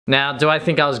Now, do I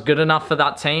think I was good enough for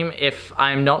that team if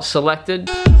I'm not selected?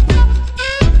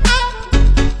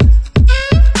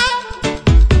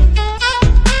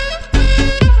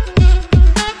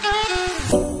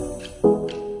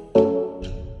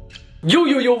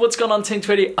 Yo, what's going on, Team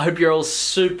 20? I hope you're all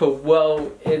super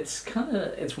well. It's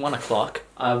 1 o'clock.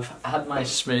 I've had my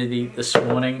smoothie this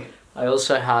morning. I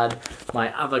also had my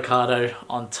avocado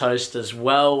on toast as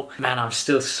well. Man, I'm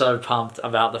still so pumped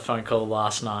about the phone call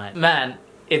last night. Man,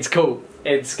 it's cool.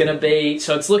 It's gonna be,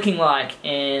 so it's looking like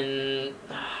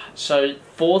so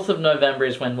 4th of November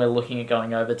is when we're looking at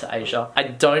going over to Asia. I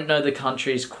don't know the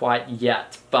countries quite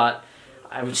yet, but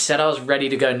I said I was ready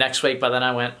to go next week, but then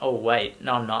I went, oh wait,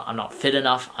 no I'm not fit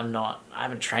enough, I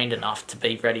haven't trained enough to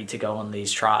be ready to go on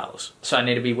these trials. So I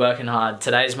need to be working hard.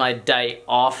 Today's my day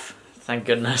off, thank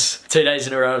goodness. 2 days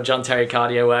in a row of John Terry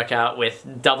cardio workout with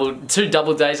two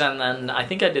double days, and then I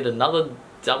think I did another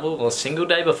double or single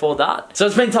day before that. So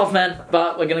it's been tough, man,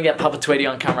 but we're gonna get Papa Tweety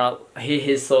on camera, hear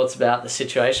his thoughts about the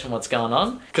situation, what's going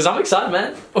on. Because I'm excited,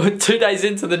 man. We're 2 days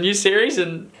into the new series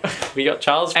and we got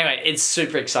Charles. Anyway, it's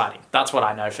super exciting. That's what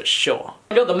I know for sure.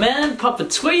 I got the man, Papa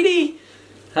Tweety.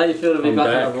 How do you feel to be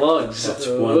back on the vlogs? That's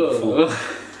wonderful.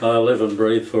 I live and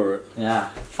breathe for it. Yeah,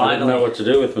 finally. I didn't know what to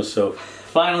do with myself.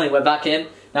 Finally, we're back in.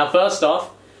 Now, first off,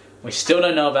 we still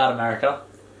don't know about America.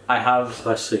 I have...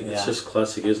 Classic. Yeah. It's just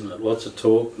classic, isn't it? Lots of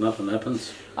talk, nothing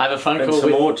happens. I have a phone call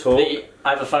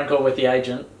with the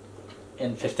agent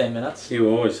in 15 minutes. You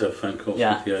always have phone calls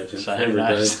with the agent, so every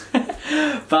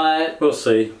day. But we'll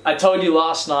see. I told you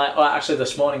last night, or actually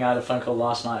this morning, I had a phone call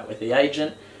last night with the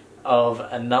agent of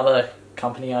another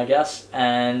company, I guess,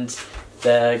 and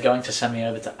they're going to send me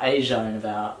over to Asia in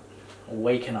about a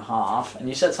week and a half. And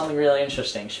you said something really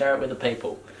interesting. Share it with the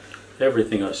people.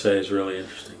 Everything I say is really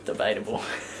interesting. Debatable.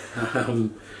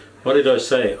 What did I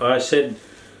say? I said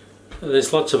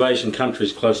there's lots of Asian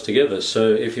countries close together, so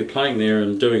if you're playing there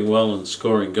and doing well and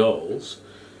scoring goals,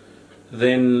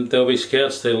 then there'll be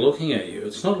scouts there looking at you.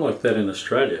 It's not like that in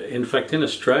Australia. In fact, in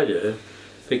Australia,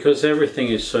 because everything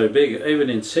is so big, even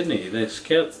in Sydney, there's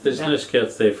no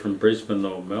scouts there from Brisbane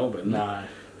or Melbourne. No.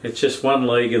 It's just one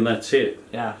league and that's it.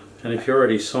 Yeah. And if you're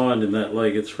already signed in that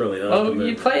league, it's really hard to move.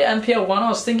 You play NPL 1,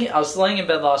 I was laying in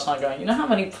bed last night going, you know how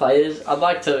many players, I'd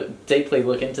like to deeply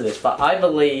look into this, but I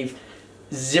believe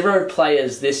 0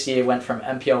 players this year went from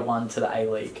NPL 1 to the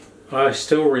A-League. I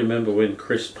still remember when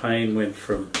Chris Payne went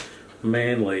from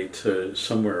Manly to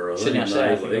somewhere or other in the A-League.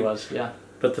 I think it was, yeah.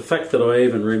 But the fact that I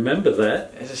even remember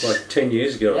that, it's like 10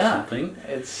 years ago or something,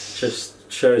 it's just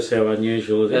shows how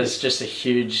unusual it is. It's just a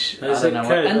huge, I don't know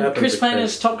what. And Chris Payne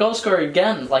is top goal scorer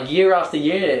again, like year after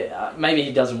year. Maybe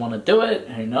he doesn't want to do it,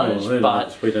 who knows,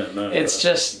 but we don't know. It's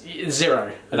just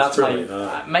 0. That's really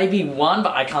maybe 1,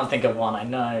 but I can't think of 1. I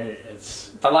know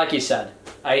it's, but like you said,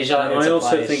 Asia, I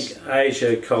also think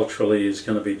Asia culturally is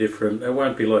going to be different. It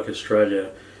won't be like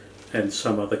Australia and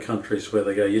some other countries where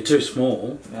they go, you're too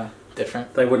small. Yeah.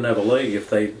 Different. They wouldn't have a league if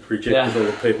they rejected all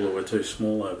the people who were too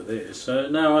small over there. So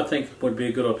no, I think it would be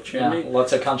a good opportunity. Yeah,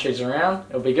 lots of countries around.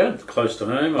 It'll be good. Close to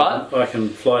home. But I can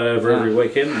fly over every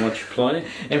weekend and watch you play.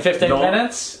 In 15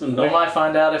 minutes, we might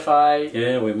find out if I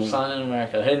sign in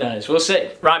America. Who knows? We'll see.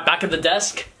 Right, back at the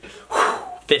desk.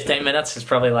 15 minutes. It's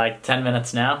probably like 10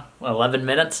 minutes now. 11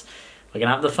 minutes. We're going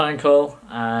to have the phone call,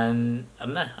 and I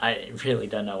don't know, I really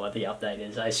don't know what the update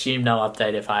is. I assume no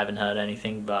update if I haven't heard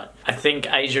anything, but I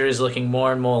think Asia is looking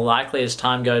more and more likely as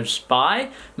time goes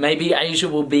by. Maybe Asia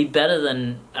will be better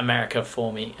than America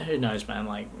for me. Who knows, man?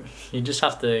 Like, you just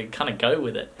have to kind of go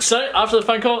with it. So, after the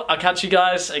phone call, I'll catch you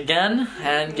guys again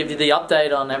and give you the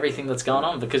update on everything that's going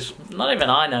on, because not even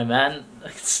I know, man.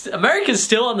 America's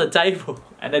still on the table,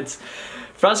 and it's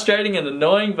frustrating and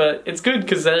annoying, but it's good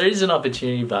because there is an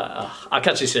opportunity. But I'll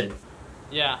catch you soon.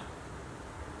 Yeah.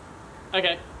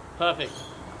 Okay, perfect.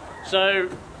 So,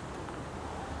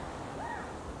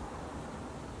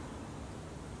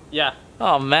 yeah.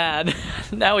 Oh man,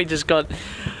 now we just got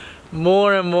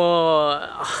more and more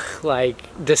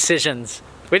like decisions,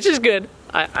 which is good.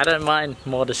 I don't mind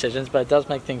more decisions, but it does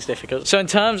make things difficult. So in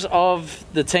terms of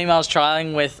the team I was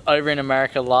trialing with over in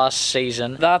America last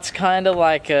season, that's kind of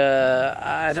like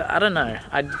I don't know.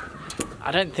 I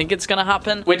don't think it's gonna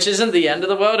happen, which isn't the end of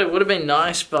the world. It would have been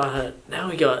nice, but now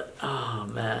we got, oh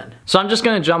man. So I'm just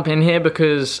gonna jump in here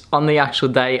because on the actual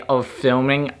day of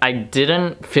filming, I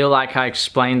didn't feel like I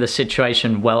explained the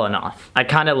situation well enough. I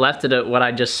kind of left it at what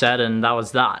I just said, and that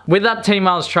was that. With that team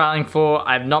I was trialing for,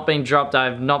 I've not been dropped.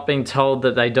 I've not been told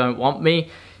that they don't want me.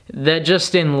 they're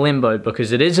just in limbo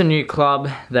because it is a new club.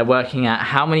 They're working out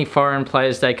how many foreign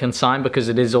players they can sign because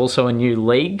it is also a new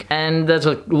league. And there's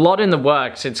a lot in the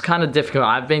works. It's kind of difficult.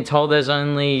 I've been told there's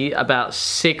only about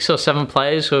 6 or 7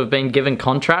 players who have been given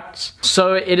contracts.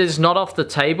 So it is not off the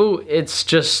table. It's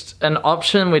just an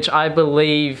option which I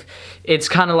believe it's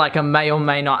kind of like a may or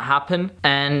may not happen,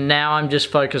 and now I'm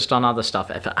just focused on other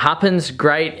stuff. If it happens,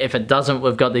 great. If it doesn't,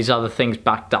 we've got these other things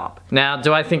backed up. Now,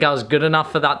 do I think I was good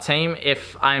enough for that team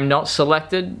if I'm not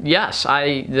selected? Yes.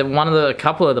 A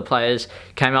couple of the players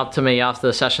came up to me after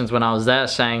the sessions when I was there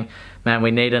saying, man, we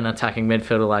need an attacking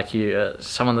midfielder like you,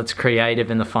 someone that's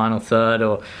creative in the final third,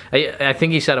 or I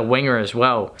think he said a winger as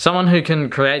well. Someone who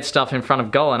can create stuff in front of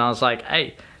goal, and I was like,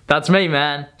 hey, that's me,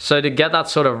 man. So to get that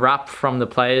sort of rap from the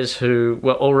players who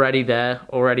were already there,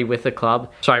 already with the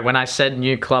club. Sorry, when I said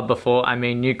new club before, I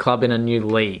mean new club in a new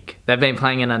league. They've been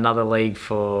playing in another league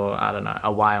for, I don't know,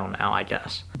 a while now, I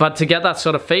guess. But to get that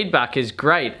sort of feedback is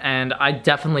great, and I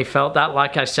definitely felt that.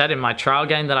 Like I said, in my trial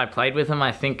game that I played with him,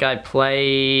 I think I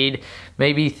played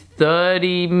maybe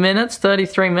 30 minutes,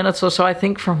 33 minutes or so, I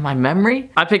think, from my memory.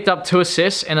 I picked up 2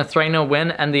 assists in a 3-0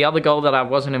 win, and the other goal that I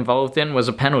wasn't involved in was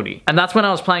a penalty. And that's when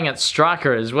I was playing at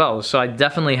striker as well, so I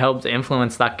definitely helped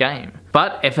influence that game.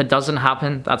 But if it doesn't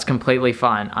happen, that's completely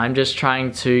fine. I'm just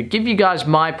trying to give you guys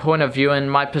my point of view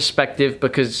and my perspective,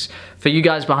 because for you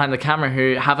guys behind the camera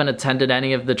who haven't attended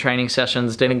any of the training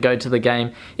sessions, didn't go to the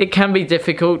game, it can be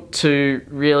difficult to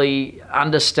really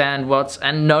understand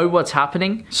and know what's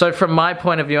happening. So from my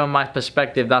point of view and my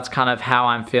perspective, that's kind of how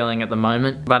I'm feeling at the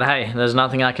moment. But hey, there's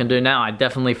nothing I can do now. I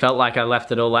definitely felt like I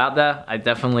left it all out there. I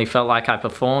definitely felt like I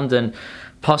performed and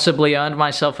possibly earned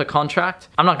myself a contract.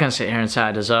 I'm not going to sit here and say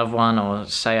I deserve one, or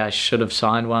say I should have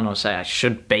signed one, or say I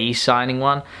should be signing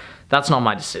one. That's not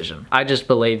my decision. I just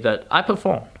believe that I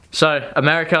performed. So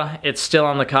America, it's still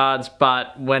on the cards,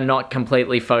 but we're not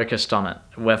completely focused on it.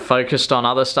 We're focused on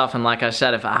other stuff, and like I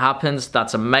said, if it happens,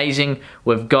 that's amazing.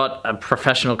 We've got a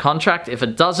professional contract. If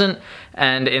it doesn't,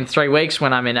 and in 3 weeks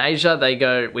when I'm in Asia, they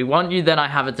go, we want you, then I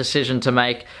have a decision to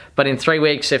make. But in 3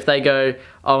 weeks, if they go,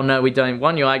 oh no, we don't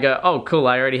want you, I go, oh cool,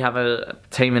 I already have a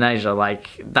team in Asia. Like,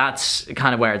 that's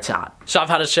kind of where it's at. So I've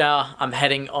had a shower. I'm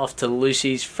heading off to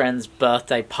Lucy's friend's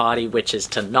birthday party, which is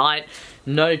tonight.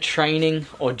 No training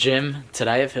or gym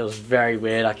today. It feels very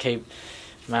weird. I keep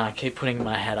putting in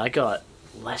my head, I got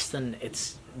less than,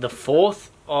 it's the 4th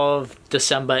of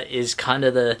December is kind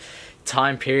of the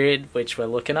time period which we're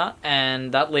looking at,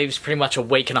 and that leaves pretty much a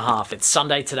week and a half. It's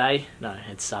Sunday today. No,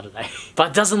 it's Saturday. But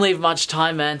it doesn't leave much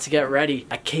time, man, to get ready.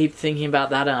 I keep thinking about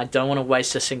that, and I don't want to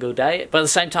waste a single day. But at the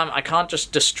same time, I can't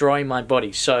just destroy my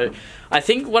body. So I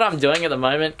think what I'm doing at the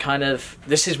moment,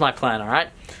 this is my plan, all right?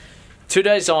 2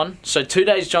 days on, so 2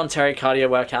 days John Terry cardio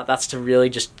workout. That's to really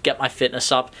just get my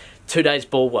fitness up. 2 days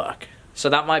ball work. So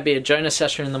that might be a Jonas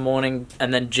session in the morning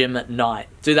and then gym at night.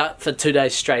 Do that for 2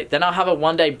 days straight. Then I'll have a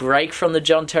 1 day break from the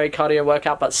John Terry cardio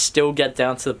workout, but still get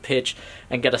down to the pitch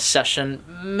and get a session,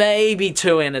 maybe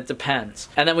 2 in, it depends.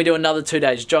 And then we do another 2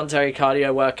 days John Terry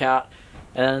cardio workout,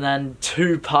 and then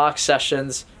 2 park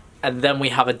sessions, and then we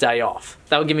have a day off.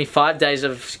 That will give me 5 days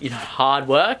of, hard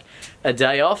work, a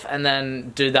day off, and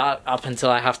then do that up until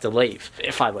I have to leave.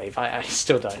 If I leave, I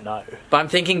still don't know. But I'm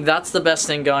thinking that's the best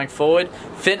thing going forward.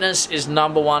 Fitness is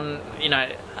number one,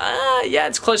 yeah,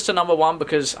 it's close to number one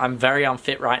because I'm very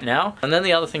unfit right now. And then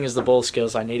the other thing is the ball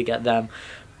skills. I need to get them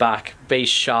back, be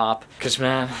sharp, because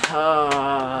man,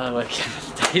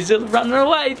 days are running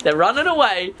away. They're running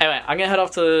away. Anyway, I'm gonna head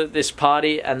off to this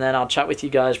party, and then I'll chat with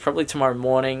you guys probably tomorrow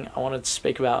morning. I wanted to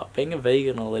speak about being a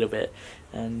vegan a little bit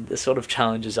and the sort of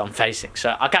challenges I'm facing. So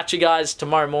I'll catch you guys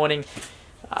tomorrow morning.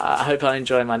 I hope I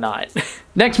enjoy my night.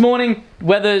 Next morning,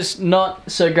 weather's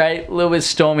not so great, a little bit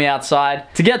stormy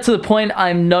outside. To get to the point,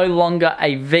 I'm no longer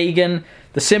a vegan.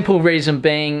 The simple reason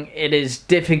being, it is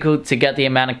difficult to get the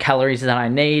amount of calories that I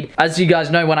need. As you guys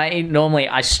know, when I eat normally,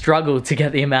 I struggle to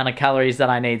get the amount of calories that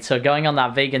I need. So going on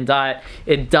that vegan diet,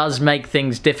 it does make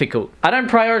things difficult. I don't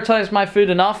prioritize my food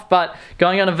enough, but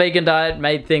going on a vegan diet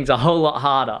made things a whole lot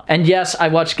harder. And yes, I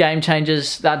watched Game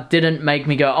Changers. That didn't make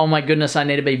me go, oh my goodness, I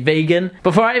need to be vegan.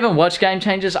 Before I even watched Game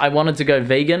Changers, I wanted to go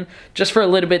vegan just for a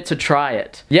little bit to try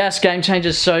it. Yes, Game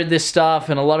Changers showed this stuff,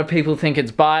 and a lot of people think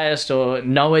it's biased or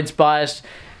know it's biased.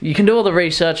 You can do all the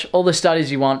research, all the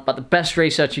studies you want, but the best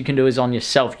research you can do is on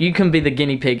yourself. You can be the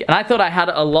guinea pig. And I thought I had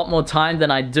a lot more time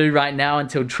than I do right now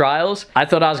until trials. I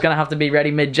thought I was gonna have to be ready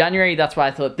mid-January. That's why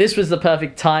I thought this was the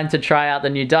perfect time to try out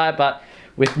the new diet, but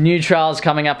with new trials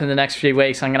coming up in the next few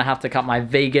weeks, I'm gonna have to cut my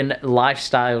vegan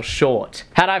lifestyle short.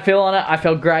 How'd I feel on it? I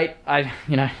felt great.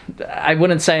 I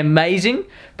wouldn't say amazing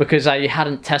because I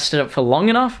hadn't tested it for long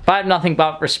enough, but I have nothing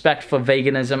but respect for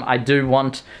veganism. I do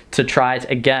want to try it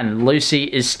again. Lucy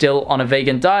is still on a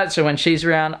vegan diet, so when she's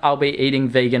around, I'll be eating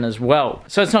vegan as well.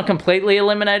 So it's not completely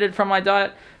eliminated from my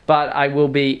diet, but I will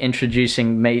be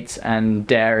introducing meats and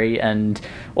dairy and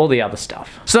all the other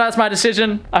stuff. So that's my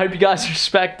decision. I hope you guys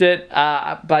respect it.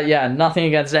 But yeah, nothing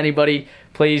against anybody.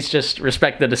 Please just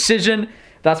respect the decision.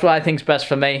 That's what I think's best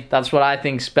for me. That's what I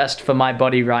think's best for my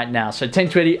body right now. So Team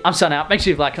Twitty, I'm signing out. Make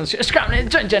sure you like and subscribe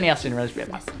and join Jenny. I'll see you in the rest of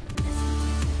the video. Bye.